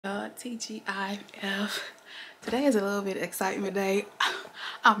TGIF. Today is a little bit of excitement day.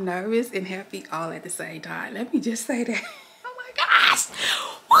 I'm nervous and happy all at the same time. Let me just say that. Oh my gosh.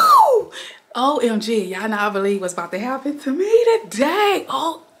 Woo! OMG. Y'all not believe what's about to happen to me today.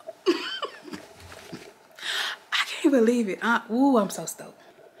 Oh, I can't believe it. Ooh, I'm so stoked.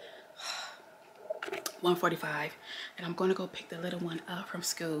 1:45 and I'm gonna go pick the little one up from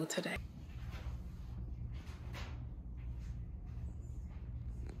school today.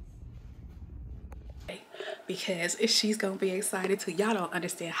 Because she's gonna be excited too. Y'all don't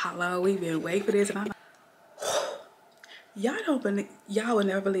understand how long we've been waiting for this, and I'm like, y'all will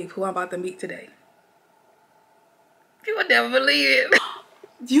never believe who I'm about to meet today. You would never believe it.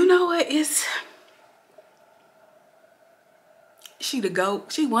 You know what? She the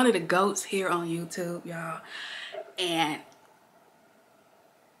GOAT. She one of the GOATs here on YouTube, y'all. And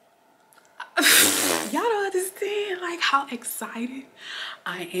y'all don't understand like how excited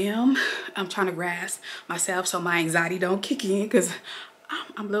I am. I'm trying to grasp myself so my anxiety don't kick in, because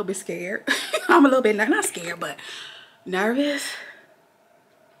I'm a little bit scared. I'm a little bit not scared, but nervous.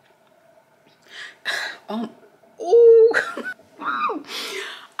 Ooh.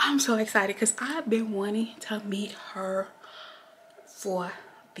 I'm so excited because I've been wanting to meet her for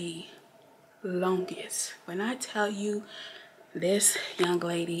the longest. When I tell you this young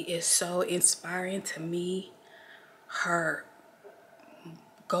lady is so inspiring to me, her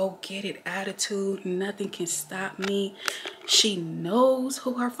go get it attitude, nothing can stop me. She knows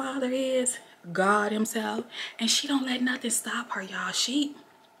who her father is, God himself, and she don't let nothing stop her, y'all.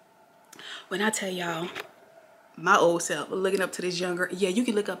 When I tell y'all, my old self looking up to this younger, yeah, you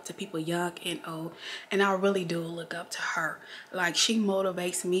can look up to people young and old, and I really do look up to her. Like, she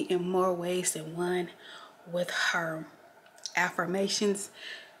motivates me in more ways than one with her affirmations,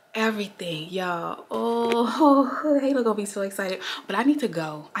 everything, y'all. Oh, Halo gonna be so excited. But I need to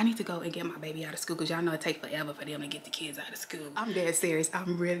go and get my baby out of school, because y'all know it takes forever for them to get the kids out of school. I'm dead serious.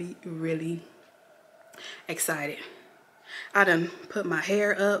 I'm really excited. I done put my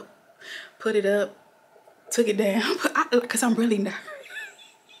hair up, put it up, took it down, because I'm really nervous.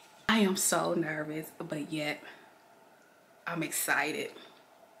 I am so nervous, but yet I'm excited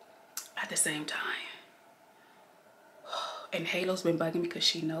at the same time. And Halo's been bugging me because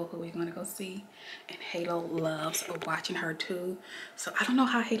she know who we're gonna go see, and Halo loves watching her too. So I don't know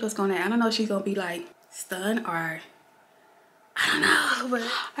how Halo's gonna, I don't know if she's gonna be like stunned or I don't know, but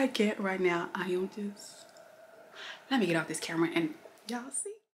I can't right now. I am just, let me get off this camera and y'all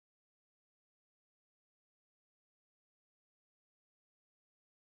see.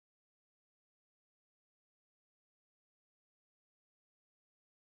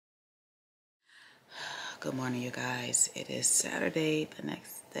 Good morning, you guys. It is Saturday, the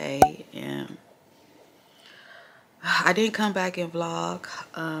next day, and I didn't come back and vlog.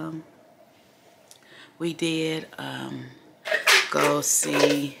 We did go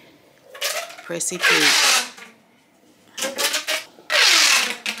see Prissy Pete.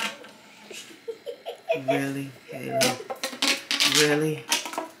 Really, Halo? Really?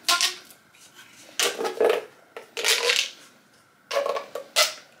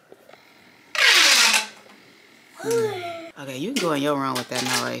 Okay, you can go in your room with that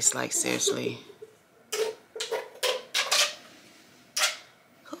noise, like seriously.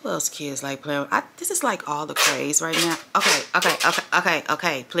 Who else kids like playing with? This is like all the craze right now.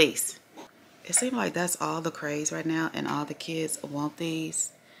 Okay, please. It seems like that's all the craze right now, and all the kids want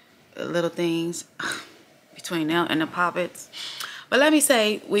these little things between them and the puppets. But let me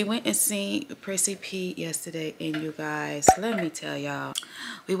say, we went and seen Prissy Pete yesterday, and you guys, let me tell y'all,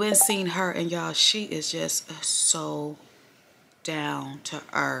 we went and seen her, and y'all, she is just so down to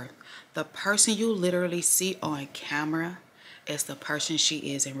earth. The person you literally see on camera is the person she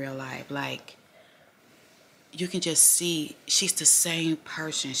is in real life. Like, you can just see she's the same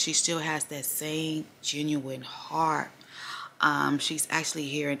person. She still has that same genuine heart. She's actually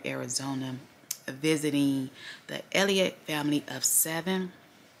here in Arizona visiting the Elliott family of 7.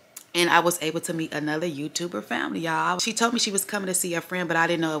 And I was able to meet another YouTuber family, y'all. She told me she was coming to see a friend, but I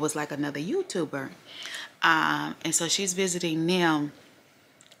didn't know it was like another YouTuber. And so she's visiting them,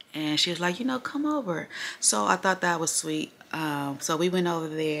 and she was like, you know, come over. So I thought that was sweet. So we went over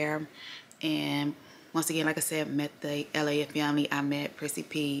there, and once again, like I said, met the Elliott family. I met Prissy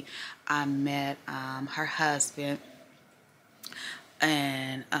P. I met her husband,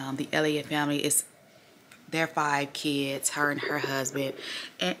 and the Elliott family is their 5 kids, her and her husband,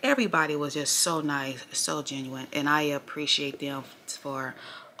 and everybody was just so nice, so genuine, and I appreciate them for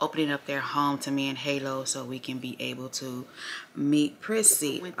opening up their home to me and Halo so we can be able to meet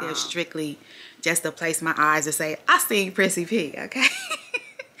Prissy. Went there strictly just to place my eyes to say, I seen Prissy P, okay?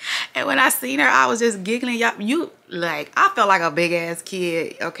 And when I seen her, I was just giggling. You like, I felt like a big ass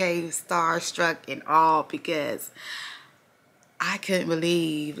kid, okay, starstruck and all, because I couldn't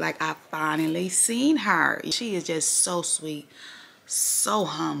believe, like, I finally seen her. She is just so sweet, so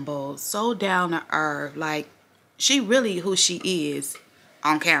humble, so down to earth. Like, she really who she is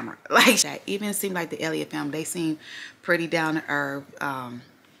on camera. Like, that even seemed like the Elliott family, they seem pretty down to earth.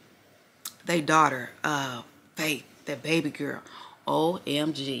 They daughter, Faith, that baby girl,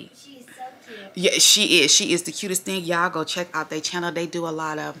 OMG. She's so cute. Yeah, she is. She is the cutest thing. Y'all go check out their channel. They do a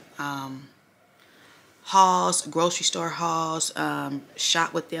lot of hauls, grocery store hauls,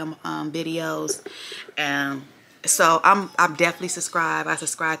 shop with them videos. So I'm definitely subscribed. I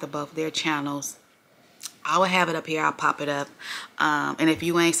subscribe to both their channels. I will have it up here. I'll pop it up. And if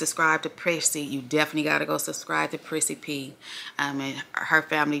you ain't subscribed to Prissy, you definitely got to go subscribe to Prissy P. And her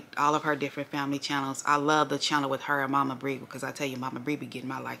family, all of her different family channels. I love the channel with her and Mama Bree, because I tell you, Mama Bree be getting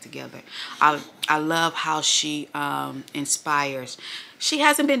my life together. I love how she inspires. She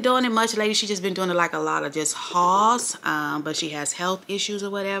hasn't been doing it much lately. She's just been doing it like a lot of just hauls. But she has health issues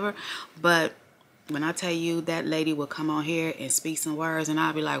or whatever. But when I tell you, that lady will come on here and speak some words, and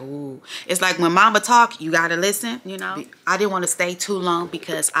I'll be like, ooh. It's like when Mama talk, you got to listen, you know. I didn't want to stay too long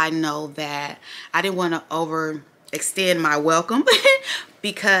because I know that I didn't want to overextend my welcome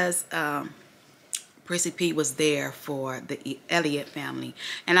because Prissy P was there for the Elliott family,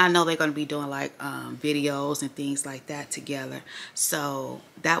 and I know they're going to be doing like videos and things like that together. So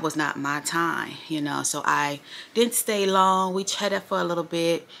that was not my time, you know. So I didn't stay long. We chatted for a little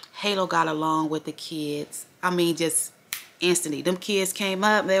bit. Halo got along with the kids. I mean, just instantly, them kids came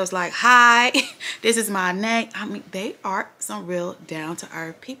up. They was like, "Hi, this is my name." I mean, they are some real down to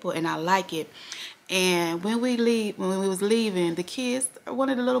earth people, and I like it. And when we was leaving, the kids, one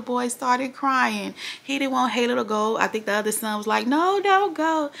of the little boys started crying. He didn't want Halo to go. I think the other son was like, no, don't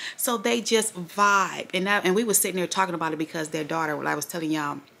go. So they just vibe. And we was sitting there talking about it because their daughter, well, I was telling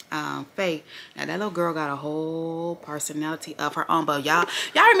y'all, Faye, now that little girl got a whole personality of her own. But y'all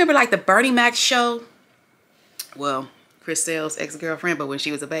remember like the Bernie Mac show? Well, Christelle's ex-girlfriend, but when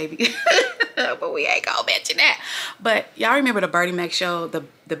she was a baby. But we ain't gonna mention that. But y'all remember the Bernie Mac show,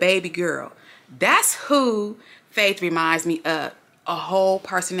 the baby girl? That's who Faith reminds me of. A whole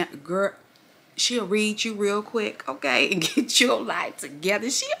person. Girl, she'll read you real quick, okay, and get your life together.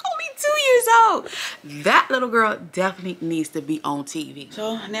 She only 2 years old. That little girl definitely needs to be on TV.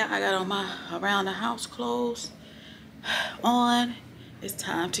 So now I got on my around the house clothes on. It's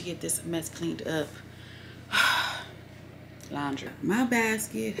time to get this mess cleaned up. Laundry. My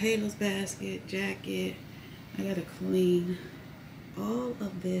basket, Halo's basket, jacket. I gotta clean all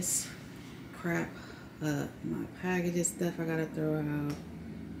of this crap up. My packages, stuff I gotta throw out.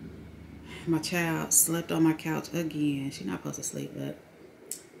 My child slept on my couch again. She's not supposed to sleep, but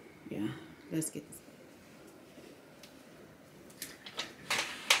yeah, let's get this.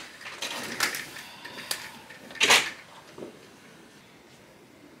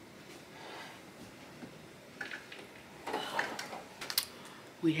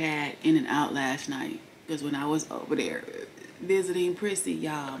 We had In-N-Out last night because when I was over there visiting Prissy,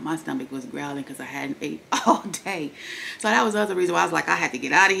 y'all, my stomach was growling because I hadn't ate all day. So that was the other reason why I was like, I had to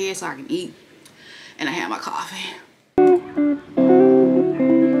get out of here so I can eat. And I had my coffee.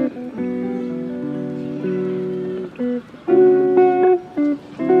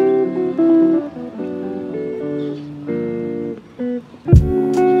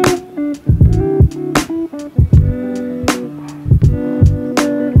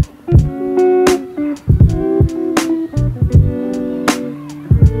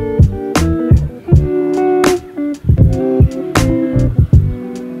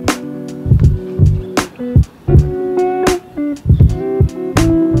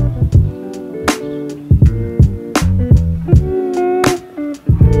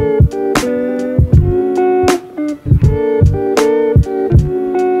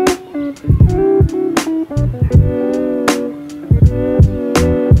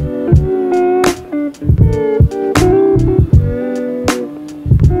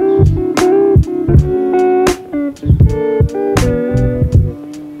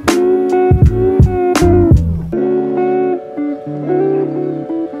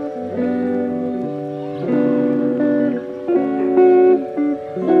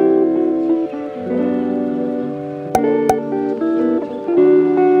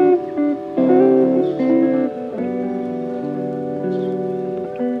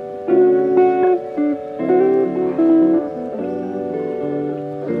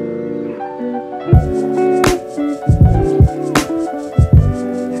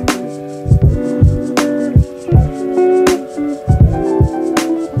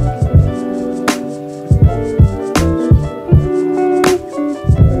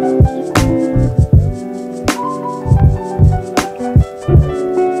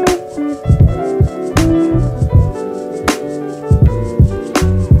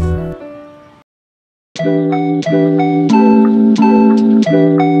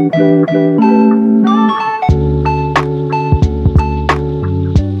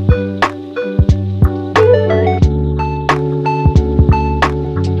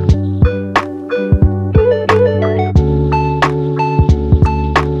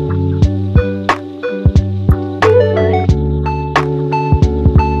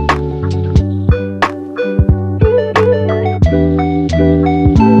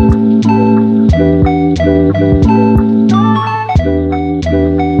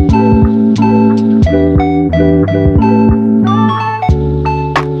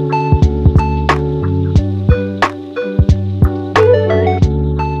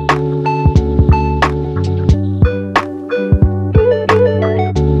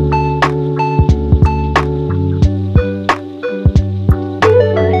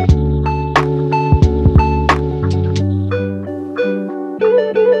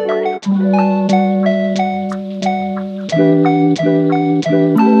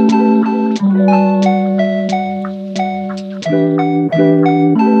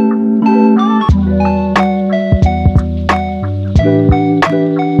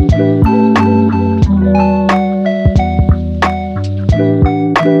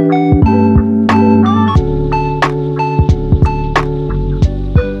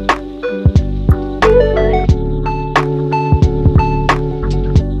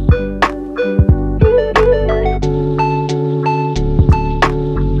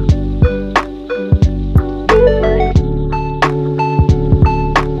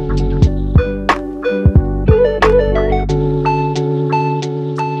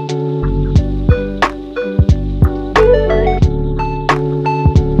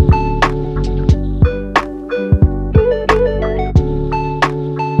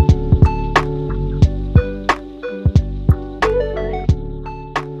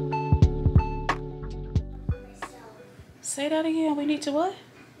 Say that again. We need to what?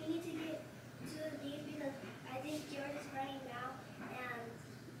 We need to get to these because I think yours is running now,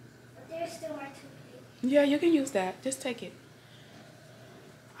 but there's still more to Yeah, you can use that. Just take it.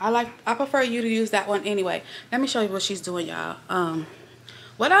 I prefer you to use that one anyway. Let me show you what she's doing, y'all.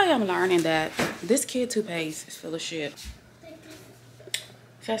 What I am learning that this kid toothpaste is full of shit. It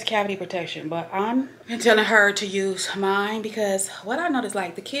says cavity protection, but I'm telling her to use mine because what I noticed,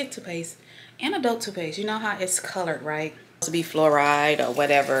 like the kid toothpaste and adult toothpaste, you know how it's colored, right? It's supposed to be fluoride or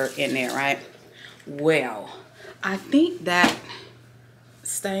whatever in there, right? Well, I think that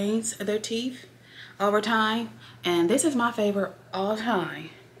stains their teeth over time, and this is my favorite all time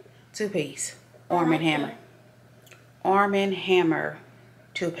toothpaste, Arm & Hammer. Arm & Hammer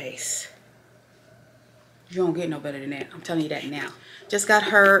toothpaste. You don't get no better than that. I'm telling you that now. Just got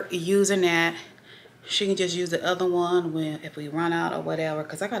her using that. She can just use the other one if we run out or whatever.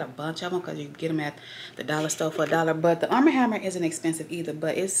 Because I got a bunch of them because you can get them at the dollar store for $1. But the Arm & Hammer isn't expensive either.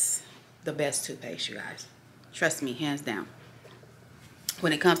 But it's the best toothpaste, you guys. Trust me, hands down.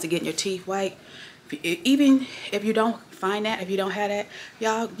 When it comes to getting your teeth white, even if you don't find that, if you don't have that,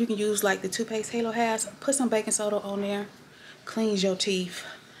 y'all, you can use like the toothpaste Halo has. Put some baking soda on there. Cleans your teeth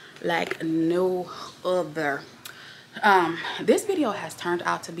like no other. This video has turned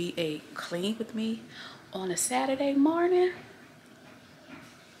out to be a clean with me on a Saturday morning.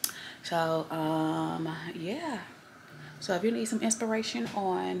 So yeah, so if you need some inspiration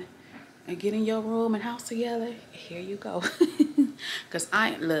on getting your room and house together, here you go. Because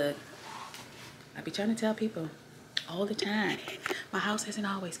I be trying to tell people all the time, my house isn't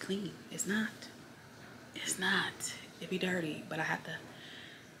always clean. It's not. It be dirty, but I have to,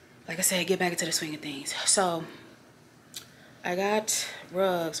 like I said, get back into the swing of things. So I got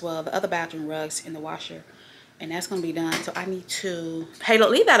rugs, well, the other bathroom rugs in the washer, and that's gonna be done. So I need to, Halo,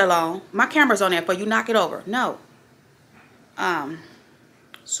 leave that alone. My camera's on there for you, knock it over. No.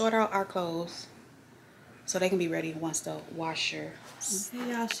 Sort out our clothes so they can be ready once the washer.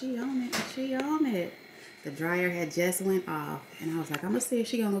 Okay, y'all, she on it. She on it. The dryer had just went off, and I was like, I'm gonna see if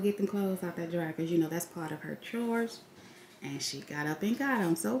she gonna go get them clothes out that dryer, because you know that's part of her chores. And she got up and got them.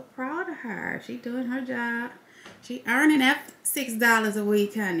 I'm so proud of her. She doing her job. She earning that $6 a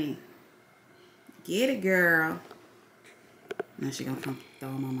week, honey. Get it, girl. Now she gonna come throw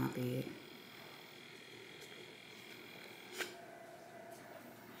them on my bed.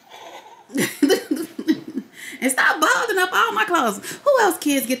 And stop balding up all my clothes. Who else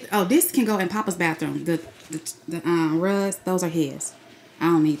kids get? Oh, this can go in Papa's bathroom. The rugs, those are his. I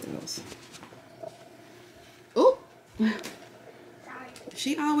don't need those. Ooh.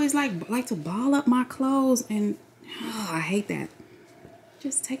 She always like to ball up my clothes, and oh, I hate that.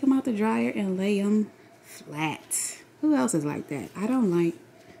 Just take them out the dryer and lay them flat. Who else is like that? I don't like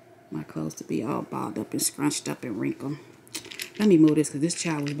my clothes to be all balled up and scrunched up and wrinkled. Let me move this because this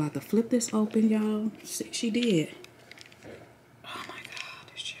child was about to flip this open, y'all. She did. Oh my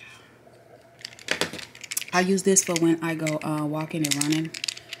God, this child. I use this for when I go walking and running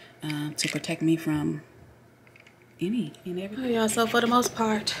to protect me from any and everything. Oh, y'all, so for the most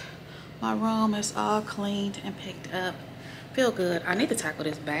part, my room is all cleaned and picked up. Feel good. I need to tackle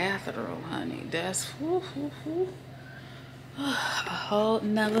this bathroom, honey. That's a whole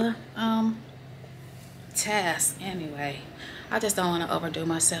nother task. Anyway, I just don't want to overdo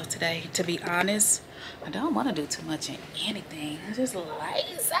myself today. To be honest, I don't want to do too much in anything. I'm just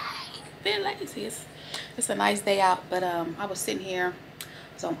lazy. Been lazy. It's a nice day out, but I was sitting here.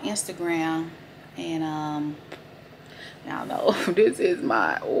 It's on Instagram, and y'all know this is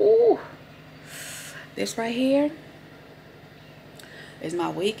my this right here is my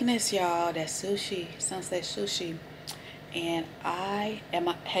weakness, y'all. That sushi, sunset sushi. And I and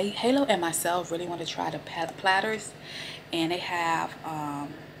my Halo and myself really want to try the platters, and they have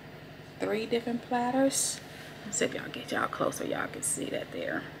 3 different platters. Let's see if y'all get y'all closer, y'all can see that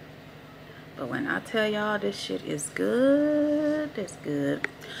there. But when I tell y'all this shit is good, it's good.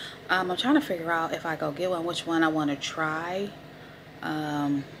 I'm trying to figure out if I go get one, which one I want to try.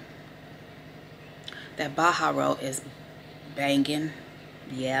 That Baja roll is banging.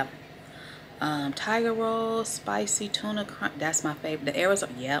 Yeah. Tiger roll, spicy tuna crunch. That's my favorite. The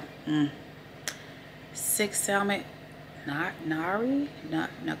Arizona. Yep. 6 salmon. Nari. No,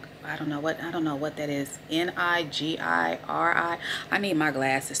 I don't know what that is. Nigiri. I need my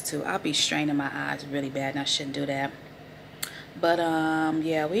glasses too. I'll be straining my eyes really bad, and I shouldn't do that. But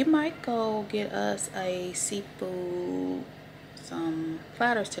yeah, we might go get us a seafood, some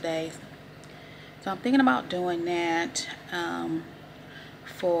platters today. So I'm thinking about doing that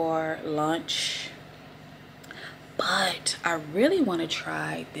for lunch. But I really want to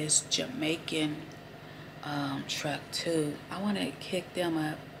try this Jamaican truck too. I want to kick them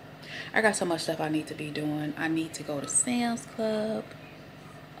up. I got so much stuff I need to be doing. I need to go to Sam's Club.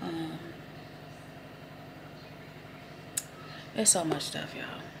 There's so much stuff,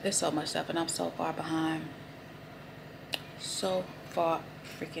 y'all. There's so much stuff, and I'm so far behind. So far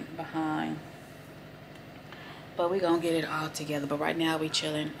freaking behind. But we're gonna get it all together. But right now we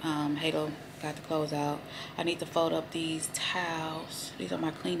chilling. Halo got the clothes out. I need to fold up these towels. These are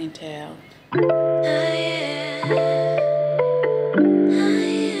my cleaning towels.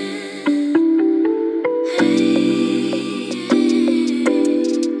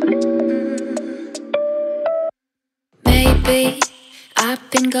 Maybe I've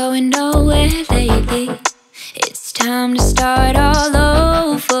been going nowhere lately. It's time to start all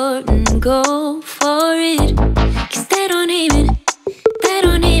over and go for it. 'Cause they don't even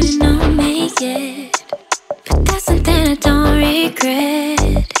know me yet. But that's something I don't regret.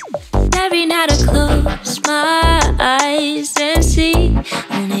 Every night I close my eyes and see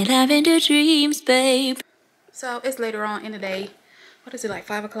only lavender dreams, babe. So it's later on in the day. What is it, like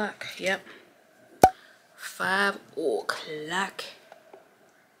 5 o'clock? Yep. 5 o'clock,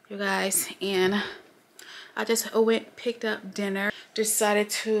 you guys. And I just picked up dinner. Decided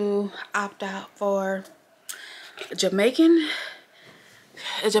to opt out for a Jamaican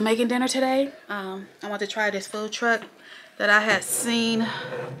dinner today. I want to try this food truck that I had seen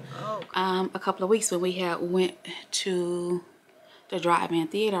a couple of weeks when we went to the drive-in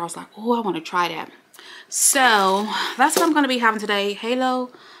theater. I was like, oh, I want to try that. So that's what I'm going to be having today.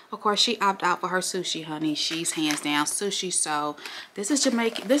 Halo, of course, she opted out for her sushi, honey. She's hands down sushi. So this is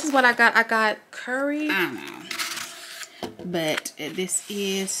Jamaican. This is what I got. I got curry. I don't know. But this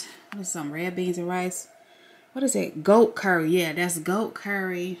is some red beans and rice. What is it? Goat curry. Yeah, that's goat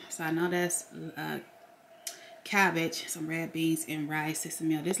curry. So I know that's cabbage, some red beans and rice,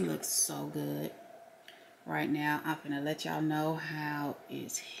 sesame meal. This looks so good. Right now, I'm gonna let y'all know how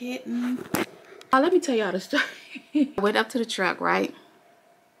it's hitting. Let me tell y'all the story. I went up to the truck, right?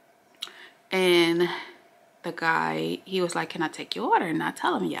 And the guy, he was like, "Can I take your order?" And I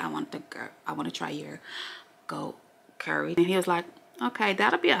tell him, "Yeah, I want to try your goat curry." And he was like, "Okay,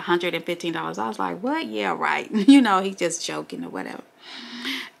 that'll be $115." I was like, "What? Yeah, right." You know, he just joking or whatever.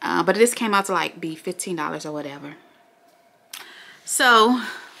 But this came out to like be $15 or whatever. So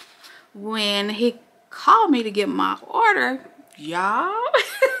when he called me to get my order, y'all,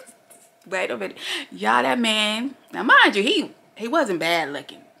 wait a minute, y'all, that man, now mind you, he wasn't bad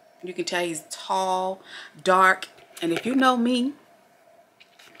looking. You can tell he's tall, dark, and if you know me,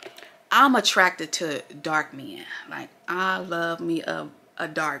 I'm attracted to dark men. Like, I love me a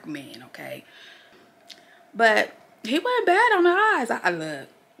dark man, okay? But he wasn't bad on the eyes. I look.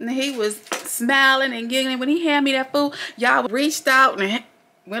 And he was smiling and giggling when he handed me that food. Y'all reached out and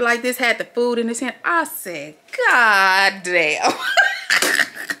went like this, had the food in his hand. I said, God damn.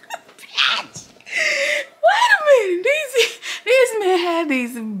 Wait a minute. These men had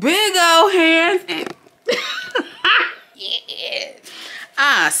these big old hands. And yeah.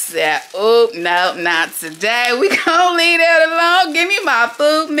 I said, oh, no, not today. We gonna leave that alone. Give me my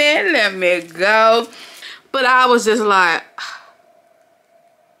food, man. Let me go. But I was just like,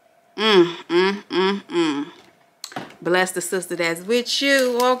 bless the sister that's with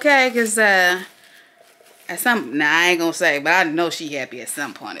you, okay? Because at some, nah, I ain't gonna say, but I know she happy at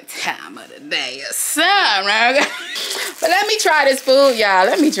some point in time of the day or something, right? But let me try this food, y'all.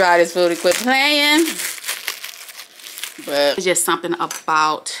 Let me try this food and quit playing. But it's just something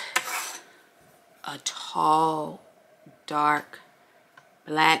about a tall, dark,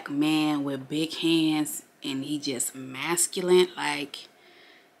 black man with big hands, and he just masculine. Like,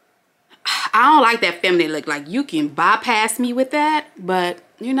 I don't like that feminine look. Like, you can bypass me with that, but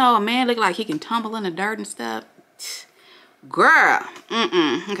you know, a man look like he can tumble in the dirt and stuff. Girl,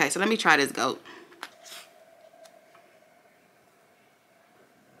 Okay, so let me try this goat.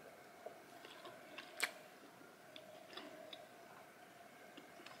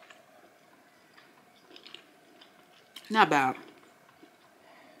 Not bad.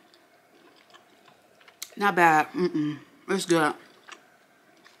 Not bad. It's good.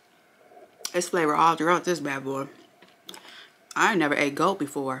 It's flavor all throughout this bad boy. I never ate goat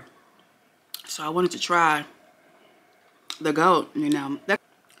before, so I wanted to try the goat, you know.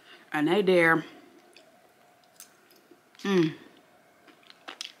 And they there.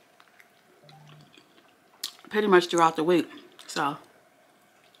 Pretty much throughout the week. So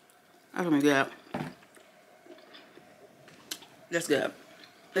that's gonna be good. That's good.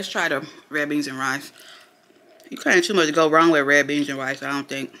 Let's try the red beans and rice. You can't too much go wrong with red beans and rice, I don't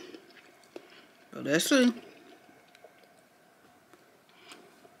think. But let's see.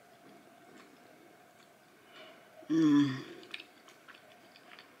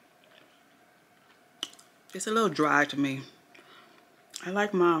 It's a little dry to me. I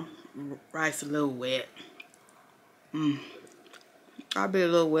like my rice a little wet. I'll be a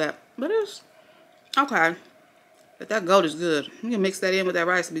little wet, but it's okay. But that goat is good. You can mix that in with that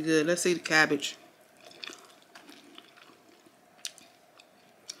rice to be good. Let's see the cabbage.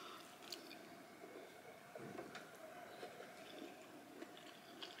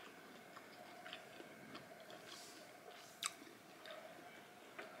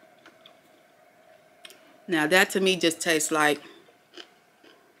 Now that to me just tastes like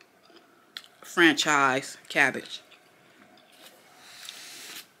franchise cabbage.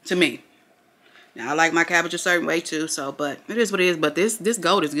 To me. Now I like my cabbage a certain way too, so but it is what it is. But this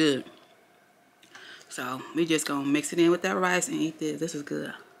goat is good. So we just gonna mix it in with that rice and eat this. This is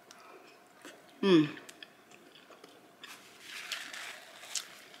good.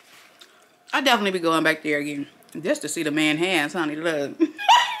 I'll definitely be going back there again. Just to see the man hands, honey. Look.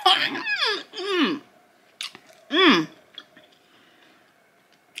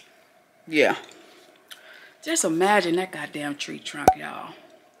 Yeah. Just imagine that goddamn tree trunk, y'all.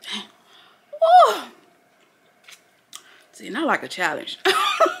 See, not like a challenge.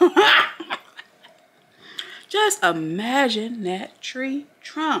 Just imagine that tree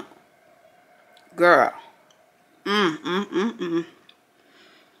trunk. Girl.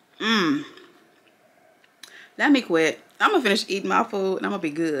 Let me quit. I'm gonna finish eating my food and I'm gonna be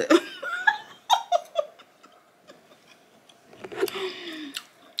good.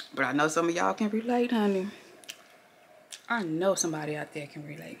 But I know some of y'all can relate, honey. I know somebody out there can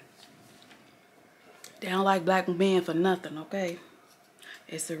relate. They don't like black men for nothing, okay?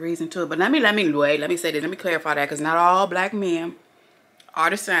 It's the reason too. But let me say this. Let me clarify that, because not all black men are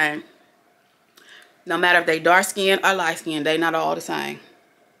the same. No matter if they dark skinned or light skinned, they not all the same.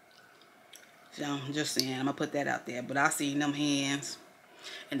 So I'm just saying, I'm gonna put that out there. But I seen them hands,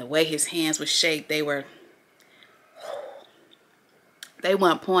 and the way his hands were shaped, they weren't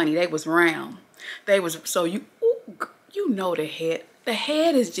pointy, they was round. They was, so you know the head. The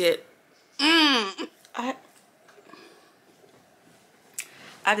head is just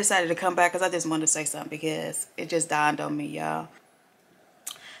I decided to come back because I just wanted to say something, because it just dawned on me, y'all.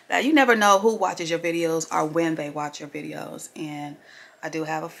 Now, you never know who watches your videos or when they watch your videos. And I do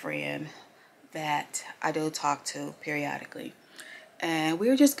have a friend that I do talk to periodically. And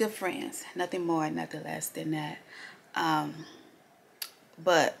we're just good friends. Nothing more, nothing less than that.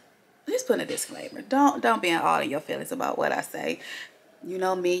 But just putting a disclaimer. Don't be in all of your feelings about what I say. You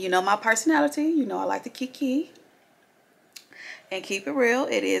know me. You know my personality. You know I like to kiki. And keep it real.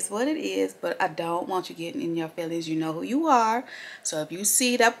 It is what it is. But I don't want you getting in your feelings. You know who you are. So if you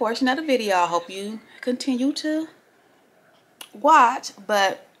see that portion of the video, I hope you continue to watch,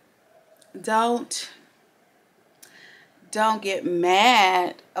 but don't get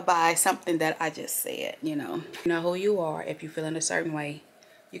mad about something that I just said. You know who you are. If you're feeling a certain way,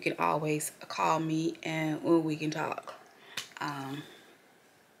 you can always call me and we can talk.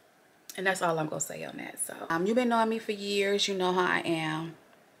 And that's all I'm gonna say on that. So you've been knowing me for years. You know how I am.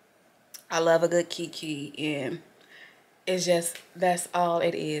 I love a good kiki, and it's just, that's all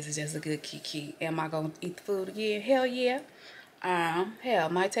it is. It's just a good kiki. Am I gonna eat the food again? Hell yeah. Hell,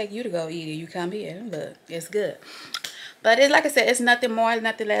 it might take you to go eat it. You come here, look, it's good. But it's like I said, it's nothing more,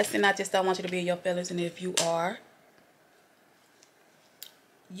 nothing less, and I just don't want you to be in your feelings. And if you are,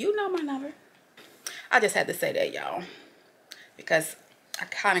 you know my number. I just had to say that, y'all, because I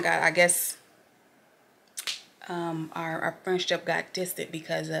kind of got, I guess, our friendship got distant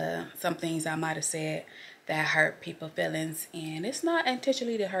because of some things I might have said that hurt people's feelings. And it's not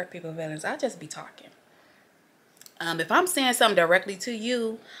intentionally to hurt people's feelings. I just be talking. If I'm saying something directly to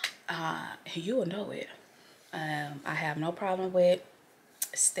you, you will know it. I have no problem with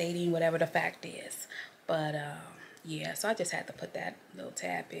stating whatever the fact is. But yeah, so I just had to put that little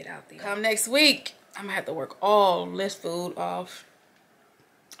tad bit out there. Come next week, I'm gonna have to work all this food off.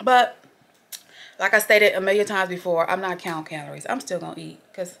 But like I stated a million times before, I'm not counting calories. I'm still gonna eat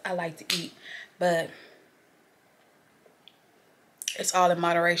because I like to eat, but it's all in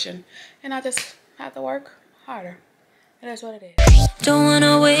moderation, and I just have to work harder. And that's what it is. Don't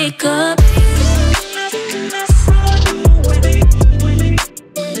wanna wake up